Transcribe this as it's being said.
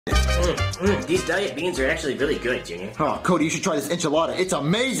These diet beans are actually really good, Junior. Oh, Cody, you should try this enchilada. It's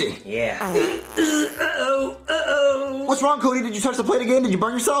amazing. Yeah. What's wrong, Cody? Did you touch the plate again? Did you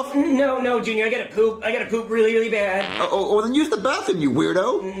burn yourself? No, Junior. I gotta poop. I gotta poop really, really bad. Well, then use the bathroom, you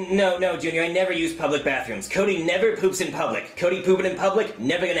weirdo. No, Junior. I never use public bathrooms. Cody never poops in public. Cody pooping in public,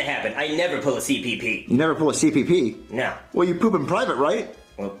 never gonna happen. I never pull a CPP. You never pull a CPP? No. Well, you poop in private, right?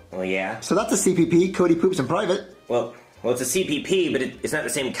 Well, yeah. So that's a CPP. Cody poops in private. Well, it's a CPP, but it's not the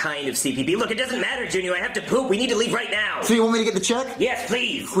same kind of CPP. Look, it doesn't matter, Junior. I have to poop. We need to leave right now. So you want me to get the check? Yes,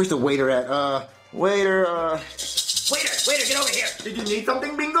 please. Where's the waiter at? Waiter, Waiter, get over here. Did you need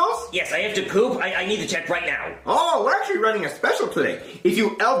something, Bingos? Yes, I have to poop. I need the check right now. Oh, we're actually running a special today. If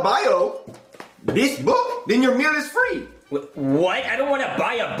you bio this book, then your meal is free. What? I don't want to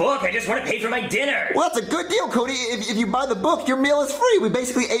buy a book. I just want to pay for my dinner. Well, that's a good deal, Cody. If you buy the book, your meal is free. We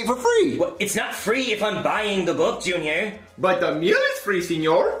basically ate for free. Well, it's not free if I'm buying the book, Junior. But the meal is free,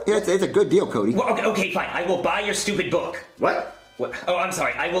 senor. Yeah, it's a good deal, Cody. Well, okay, fine. I will buy your stupid book. What? Oh, I'm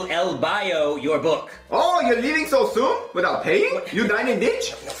sorry. I will bio your book. Oh, you're leaving so soon? Without paying? You dine and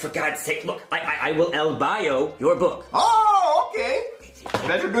ditch? No, for God's sake, look. I will bio your book. Oh, okay.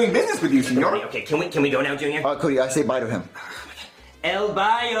 Pleasure doing business with you, senor. Okay, can we go now, Junior? Cody, I say bye to him.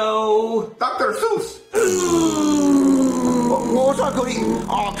 Bio. Dr. Seuss. What's wrong, Cody?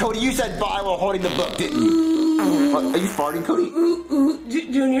 Oh, Cody, you said bye while holding the book, didn't you? Are you farting, Cody?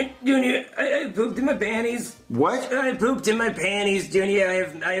 Junior, I pooped in my panties. What? I pooped in my panties, Junior.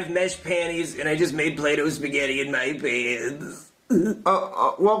 I have mesh panties, and I just made Play-Doh spaghetti in my pants.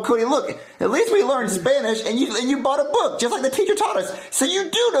 Well, Cody, look. At least we learned Spanish, and you bought a book, just like the teacher taught us. So you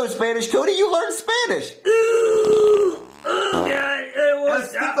do know Spanish, Cody. You learned Spanish. Oh, God, it won't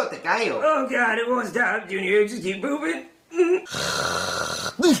stop. Oh, God, it won't stop, Junior. Just keep pooping.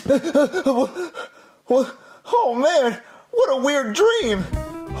 What? Oh, man. What a weird dream.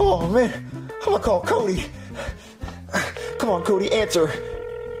 Oh, man. I'm gonna call Cody. Come on, Cody, answer.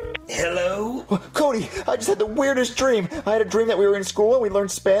 Hello? Cody, I just had the weirdest dream. I had a dream that we were in school and we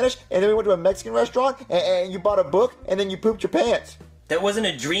learned Spanish, and then we went to a Mexican restaurant, and you bought a book, and then you pooped your pants. That wasn't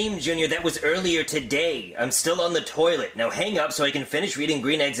a dream, Junior. That was earlier today. I'm still on the toilet. Now hang up so I can finish reading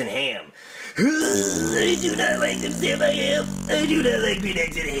Green Eggs and Ham. I do not like to say I am. I do not like Green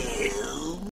Eggs and Ham.